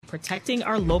protecting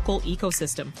our local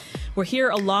ecosystem. We're here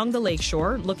along the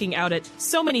lakeshore, looking out at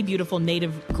so many beautiful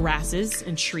native grasses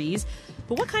and trees.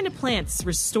 But what kind of plants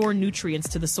restore nutrients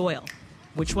to the soil?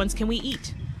 Which ones can we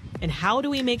eat? And how do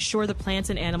we make sure the plants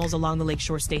and animals along the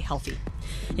lakeshore stay healthy?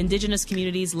 Indigenous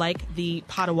communities like the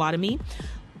Potawatomi,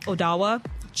 Odawa,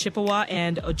 Chippewa,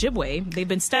 and Ojibwe, they've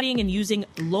been studying and using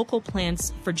local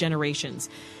plants for generations.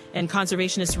 And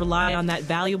conservationists rely on that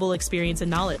valuable experience and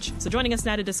knowledge. So joining us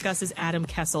now to discuss is Adam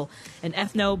Kessel, an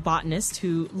ethnobotanist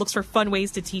who looks for fun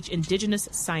ways to teach Indigenous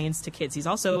science to kids. He's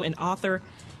also an author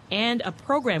and a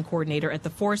program coordinator at the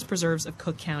Forest Preserves of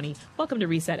Cook County. Welcome to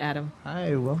Reset, Adam.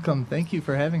 Hi, welcome. Thank you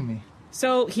for having me.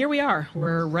 So here we are.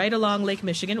 We're right along Lake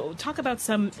Michigan. We'll talk about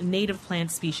some native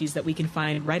plant species that we can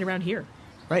find right around here.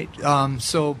 Right.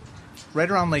 So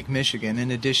right around Lake Michigan, in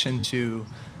addition to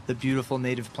the beautiful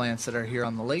native plants that are here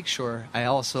on the lakeshore, I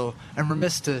also am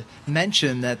remiss to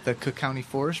mention that the Cook County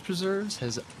Forest Preserves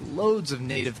has loads of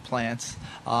native plants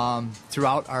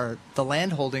throughout the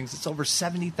land holdings. It's over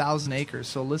 70,000 acres,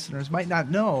 so listeners might not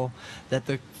know that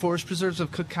the Forest Preserves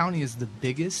of Cook County is the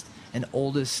biggest and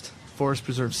oldest forest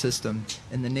preserve system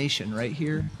in the nation right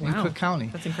here in Cook County.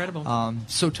 That's incredible.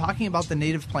 So talking about the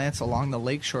native plants along the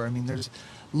lakeshore, I mean, there's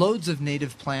loads of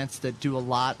native plants that do a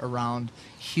lot around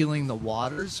healing the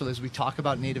waters. So as we talk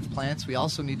about native plants, we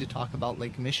also need to talk about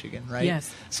Lake Michigan, right?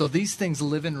 Yes. So these things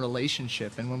live in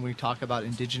relationship. And when we talk about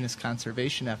indigenous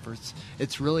conservation efforts,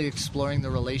 it's really exploring the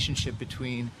relationship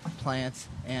between plants,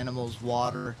 animals,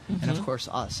 water, and of course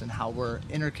us, and how we're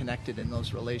interconnected in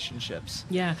those relationships.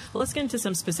 Yeah. Well, let's get into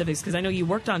some specifics, because I know you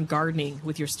worked on gardening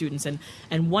with your students.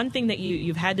 And one thing that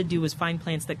you've had to do is find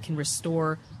plants that can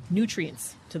restore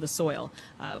nutrients to the soil,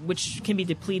 which can be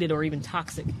depleted or even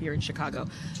toxic here in Chicago.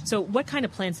 So what kind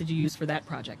of plants did you use for that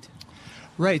project?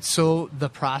 Right. So the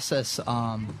process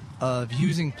of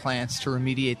using plants to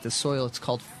remediate the soil, it's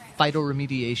called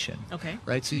phytoremediation. Okay.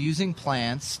 Right. So using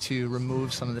plants to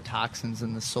remove some of the toxins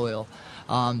in the soil.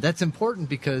 That's important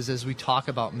because as we talk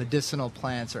about medicinal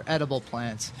plants or edible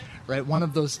plants, right, one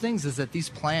of those things is that these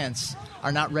plants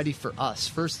are not ready for us.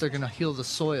 First, they're going to heal the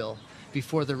soil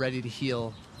before they're ready to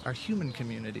heal our human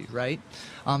community, right?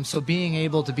 So being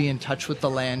able to be in touch with the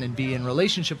land and be in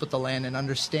relationship with the land and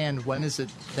understand when is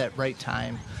it that right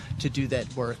time to do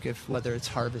that work, whether it's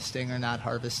harvesting or not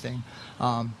harvesting,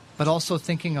 but also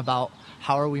thinking about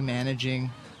how are we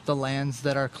managing the lands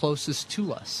that are closest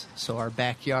to us. So our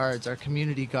backyards, our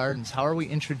community gardens, how are we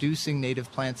introducing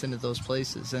native plants into those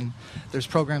places? And there's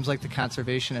programs like the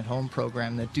Conservation at Home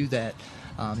program that do that.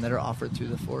 That are offered through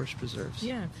the forest preserves.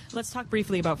 Yeah. Let's talk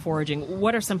briefly about foraging.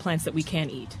 What are some plants that we can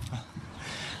eat?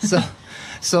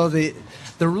 So the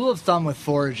rule of thumb with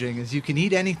foraging is you can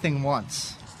eat anything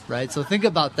once, right? So think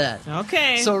about that.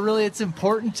 Okay. So really it's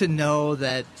important to know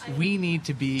that we need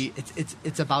to be,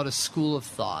 it's about a school of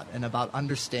thought and about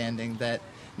understanding that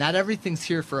not everything's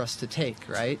here for us to take,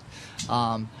 right?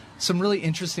 Some really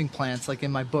interesting plants, like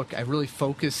in my book, I really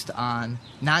focused on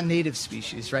non-native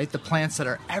species, right? The plants that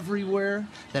are everywhere,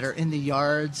 that are in the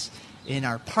yards, in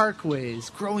our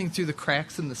parkways, growing through the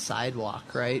cracks in the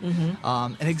sidewalk, right?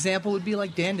 An example would be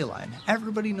like dandelion.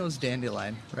 Everybody knows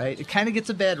dandelion, right? It kind of gets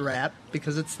a bad rap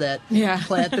because it's that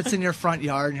plant that's in your front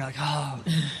yard, and you're like, oh,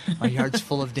 my yard's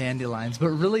full of dandelions. But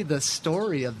really the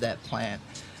story of that plant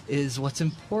is what's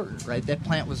important, right? That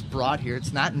plant was brought here.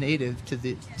 It's not native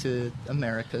to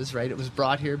Americas, right? It was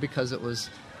brought here because it was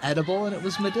edible and it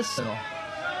was medicinal.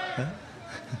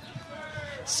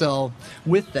 So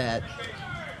with that,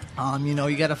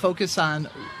 you got to focus on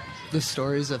the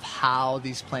stories of how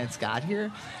these plants got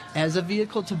here as a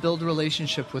vehicle to build a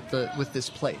relationship with this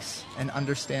place and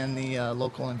understand the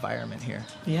local environment here.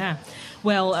 Yeah.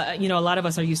 Well, a lot of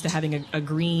us are used to having a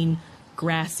green,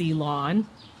 grassy lawn.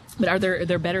 But are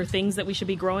there better things that we should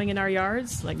be growing in our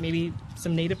yards, like maybe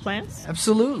some native plants?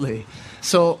 Absolutely.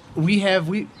 So we have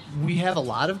a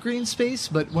lot of green space,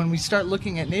 but when we start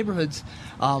looking at neighborhoods,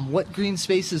 what green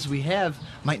spaces we have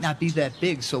might not be that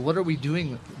big. So what are we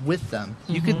doing with them?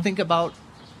 You can think about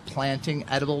planting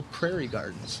edible prairie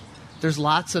gardens. There's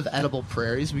lots of edible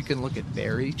prairies. We can look at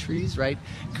berry trees, right?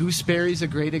 Gooseberry is a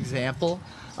great example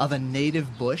of a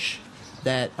native bush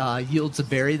that yields a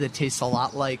berry that tastes a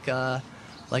lot like a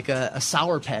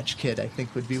Sour Patch Kid, I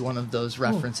think, would be one of those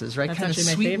references, right? That's kind of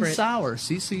actually my sweet favorite. And sour.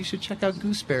 See, so you should check out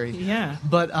Gooseberry. Yeah.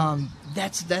 But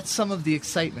that's some of the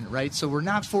excitement, right? So we're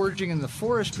not foraging in the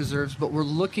forest preserves, but we're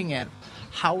looking at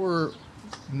how we're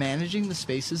managing the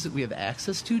spaces that we have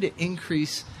access to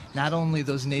increase not only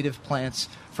those native plants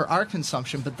for our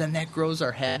consumption, but then that grows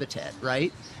our habitat,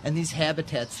 right? And these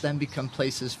habitats then become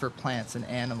places for plants and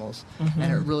animals.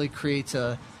 And it really creates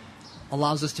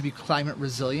allows us to be climate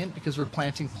resilient because we're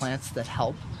planting plants that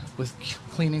help with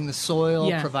cleaning the soil,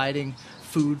 Yeah. providing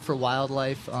food for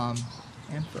wildlife,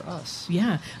 and for us.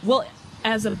 Yeah. Well,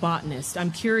 as a botanist,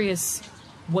 I'm curious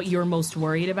what you're most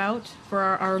worried about for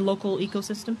our local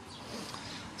ecosystem.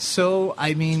 So,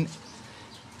 I mean,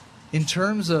 in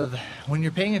terms of when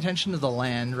you're paying attention to the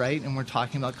land, right, and we're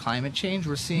talking about climate change,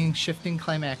 we're seeing shifting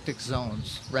climatic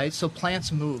zones, right? So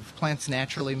plants move. Plants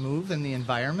naturally move in the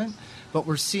environment, but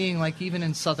we're seeing, like even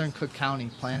in southern Cook County,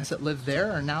 plants that live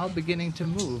there are now beginning to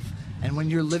move. And when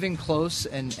you're living close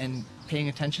and paying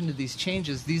attention to these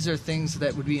changes, these are things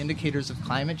that would be indicators of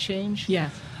climate change.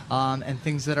 Yeah. And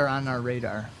things that are on our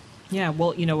radar. Yeah,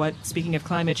 well, you know what? Speaking of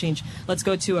climate change, let's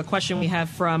go to a question we have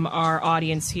from our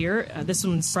audience here. This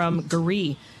one's from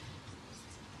Gary.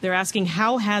 They're asking,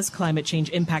 how has climate change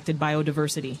impacted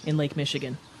biodiversity in Lake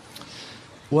Michigan?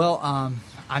 Well,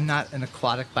 I'm not an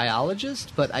aquatic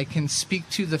biologist, but I can speak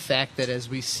to the fact that as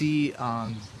we see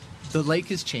the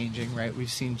lake is changing, right?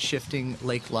 We've seen shifting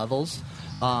lake levels.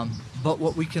 But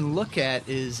what we can look at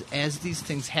is as these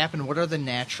things happen, what are the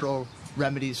natural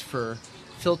remedies for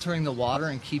filtering the water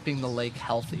and keeping the lake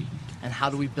healthy, and how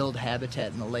do we build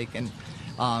habitat in the lake? And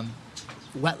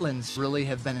wetlands really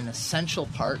have been an essential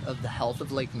part of the health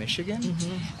of Lake Michigan.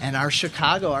 Mm-hmm. And our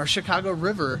Chicago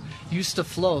River used to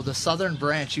flow, the southern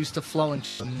branch used to flow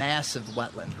into a massive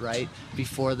wetland, right?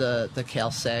 Before the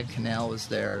Cal-Sag Canal was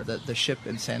there, the ship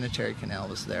and sanitary canal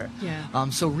was there. Yeah.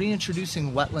 So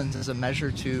reintroducing wetlands as a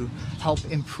measure to help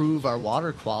improve our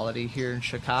water quality here in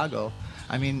Chicago.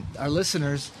 I mean, our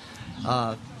listeners,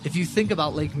 if you think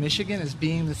about Lake Michigan as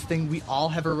being this thing, we all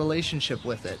have a relationship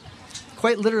with it.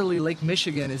 Quite literally, Lake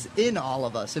Michigan is in all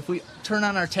of us. If we turn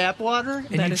on our tap water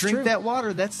and you drink that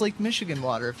water, that's Lake Michigan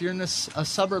water. If you're in a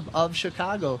suburb of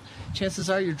Chicago,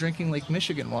 chances are you're drinking Lake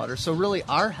Michigan water. So really,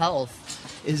 our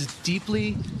health is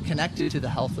deeply connected to the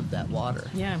health of that water.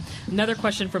 Yeah. Another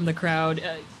question from the crowd.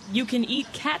 You can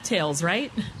eat cattails,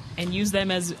 right? And use them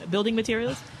as building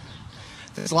materials?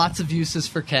 There's lots of uses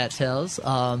for cattails.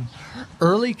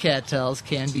 Early cattails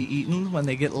can be eaten. When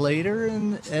they get later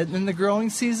in the growing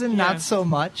season, not so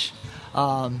much.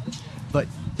 But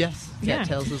yes,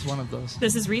 cattails is one of those.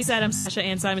 This is Reese Adams,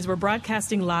 Sasha-Ann Simons. We're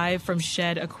broadcasting live from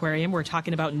Shed Aquarium. We're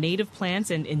talking about native plants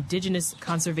and indigenous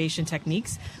conservation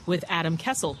techniques with Adam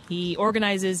Kessel. He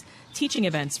organizes teaching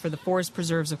events for the forest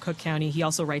preserves of Cook County. He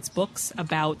also writes books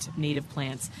about native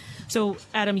plants. So,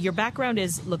 Adam, your background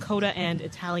is Lakota and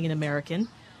Italian American.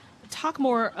 Talk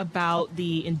more about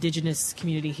the indigenous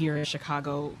community here in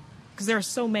Chicago, because there are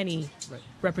so many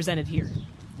represented here.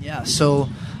 Yeah, so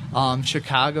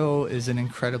Chicago is an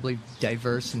incredibly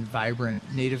diverse and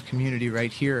vibrant Native community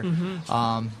right here.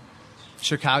 Mm-hmm.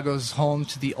 Chicago's home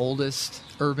to the oldest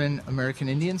urban American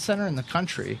Indian center in the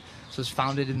country. So it was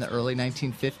founded in the early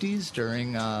 1950s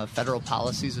during federal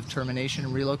policies of termination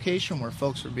and relocation, where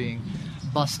folks were being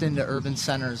bussed into urban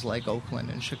centers like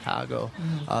Oakland and Chicago,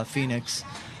 Phoenix.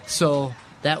 So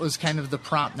that was kind of the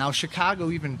prompt. Now,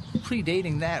 Chicago, even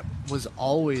predating that, was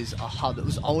always a hub. It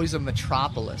was always a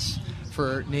metropolis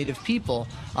for Native people,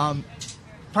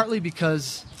 partly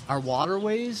because our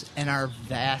waterways and our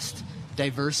vast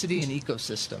diversity in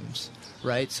ecosystems,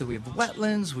 right? So we have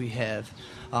wetlands, we have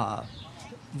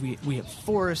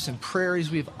forests and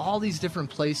prairies. We have all these different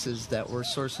places that were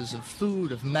sources of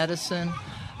food, of medicine,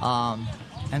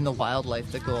 and the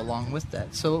wildlife that go along with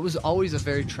that. So it was always a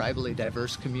very tribally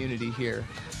diverse community here,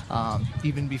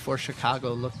 even before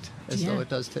Chicago looked as though it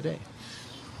does today.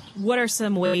 What are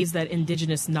some ways that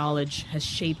indigenous knowledge has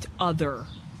shaped other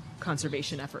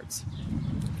conservation efforts?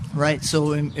 Right,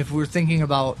 so if we're thinking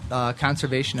about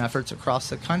conservation efforts across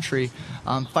the country,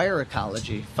 fire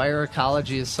ecology. Fire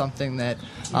ecology is something that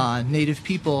Native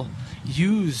people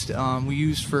used. We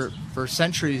used for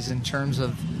centuries in terms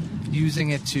of using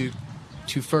it to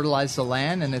fertilize the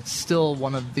land, and it's still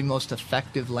one of the most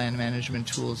effective land management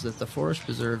tools that the Forest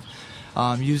Preserve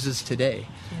uses today.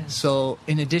 Yeah. So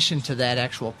in addition to that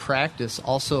actual practice,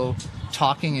 also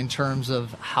talking in terms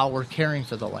of how we're caring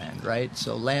for the land, right?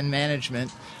 So land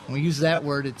management, when we use that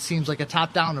word, it seems like a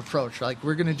top-down approach. Like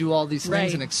we're going to do all these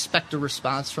things and expect a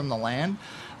response from the land.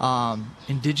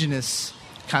 Indigenous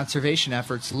conservation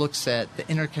efforts looks at the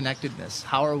interconnectedness.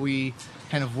 How are we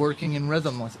kind of working in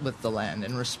rhythm with the land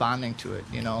and responding to it?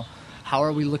 You know, how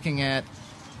are we looking at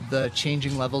the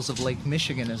changing levels of Lake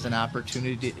Michigan as an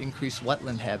opportunity to increase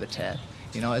wetland habitat,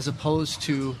 you know, as opposed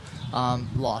to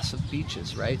loss of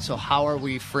beaches, right? So how are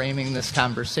we framing this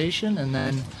conversation and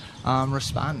then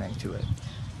responding to it?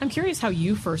 I'm curious how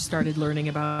you first started learning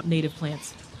about native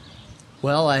plants.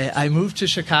 Well, I moved to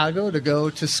Chicago to go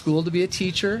to school to be a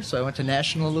teacher. So I went to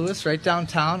National Louis right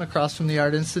downtown across from the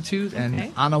Art Institute.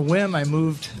 And on a whim, I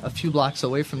moved a few blocks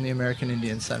away from the American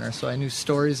Indian Center. So I knew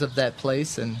stories of that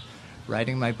place, and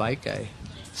riding my bike, I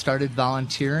started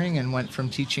volunteering and went from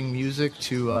teaching music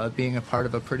to being a part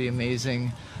of a pretty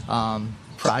amazing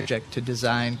project to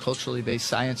design culturally based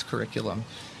science curriculum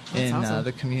in awesome.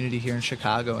 The community here in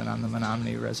Chicago and on the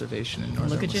Menominee Reservation in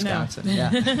northern Wisconsin.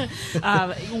 Yeah.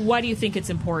 Why do you think it's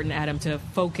important, Adam, to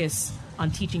focus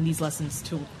on teaching these lessons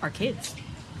to our kids,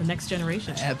 the next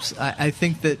generation? I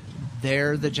think that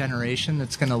they're the generation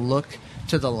that's going to look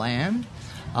to the land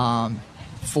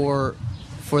for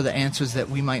the answers that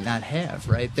we might not have,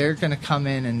 right? They're going to come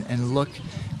in and look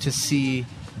to see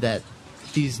that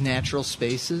these natural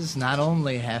spaces not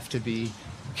only have to be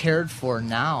cared for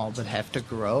now, but have to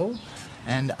grow.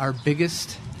 And our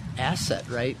biggest asset,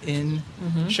 right, in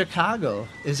Chicago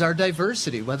is our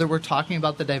diversity. Whether we're talking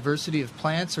about the diversity of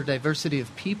plants or diversity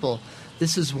of people,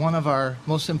 this is one of our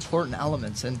most important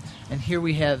elements. And here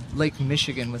we have Lake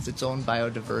Michigan with its own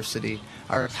biodiversity,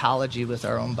 our ecology with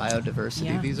our own biodiversity.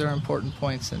 Yeah. These are important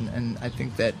points, and I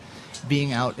think that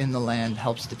being out in the land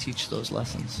helps to teach those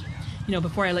lessons. You know,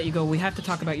 before I let you go, we have to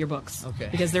talk about your books. Okay.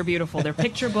 Because they're beautiful. They're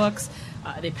picture books.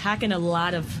 They pack in a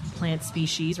lot of plant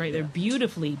species, right? They're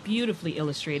beautifully, beautifully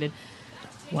illustrated.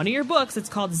 One of your books, it's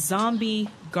called Zombie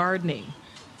Gardening.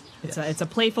 It's a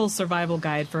playful survival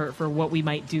guide for what we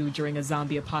might do during a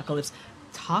zombie apocalypse.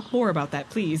 Talk more about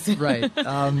that, please. Right.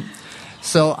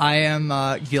 So I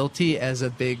am guilty as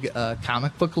a big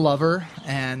comic book lover,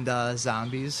 and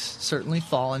zombies certainly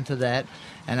fall into that.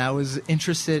 And I was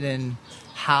interested in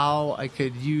how I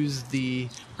could use the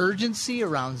urgency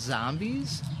around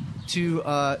zombies to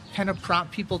kind of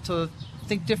prompt people to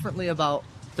think differently about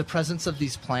the presence of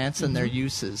these plants and their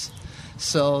uses.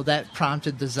 So that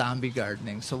prompted the zombie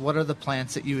gardening. So what are the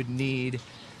plants that you would need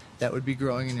that would be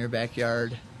growing in your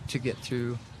backyard to get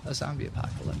through a zombie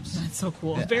apocalypse? That's so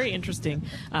cool. Yeah. Very interesting.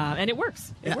 And it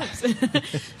works. It works.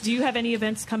 Do you have any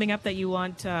events coming up that you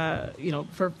want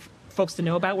for folks to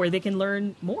know about where they can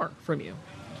learn more from you?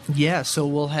 Yeah, so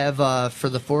we'll have, for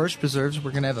the forest preserves,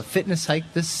 we're going to have a fitness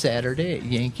hike this Saturday at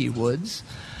Yankee Woods.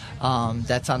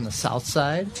 That's on the south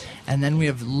side. And then we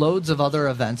have loads of other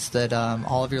events that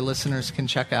all of your listeners can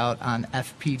check out on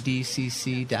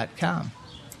fpdcc.com.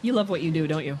 You love what you do,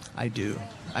 don't you? I do.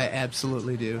 I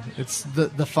absolutely do. It's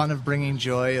the fun of bringing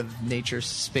joy of nature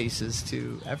spaces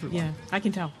to everyone. Yeah, I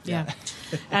can tell. Yeah.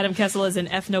 Adam Kessel is an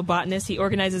ethnobotanist. He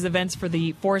organizes events for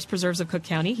the Forest Preserves of Cook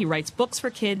County. He writes books for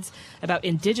kids about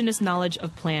indigenous knowledge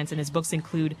of plants, and his books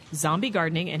include Zombie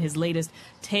Gardening and his latest,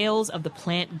 Tales of the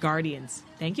Plant Guardians.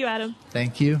 Thank you, Adam.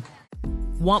 Thank you.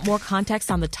 Want more context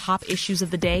on the top issues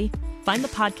of the day? Find the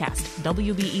podcast,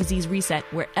 WBEZ's Reset,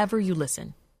 wherever you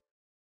listen.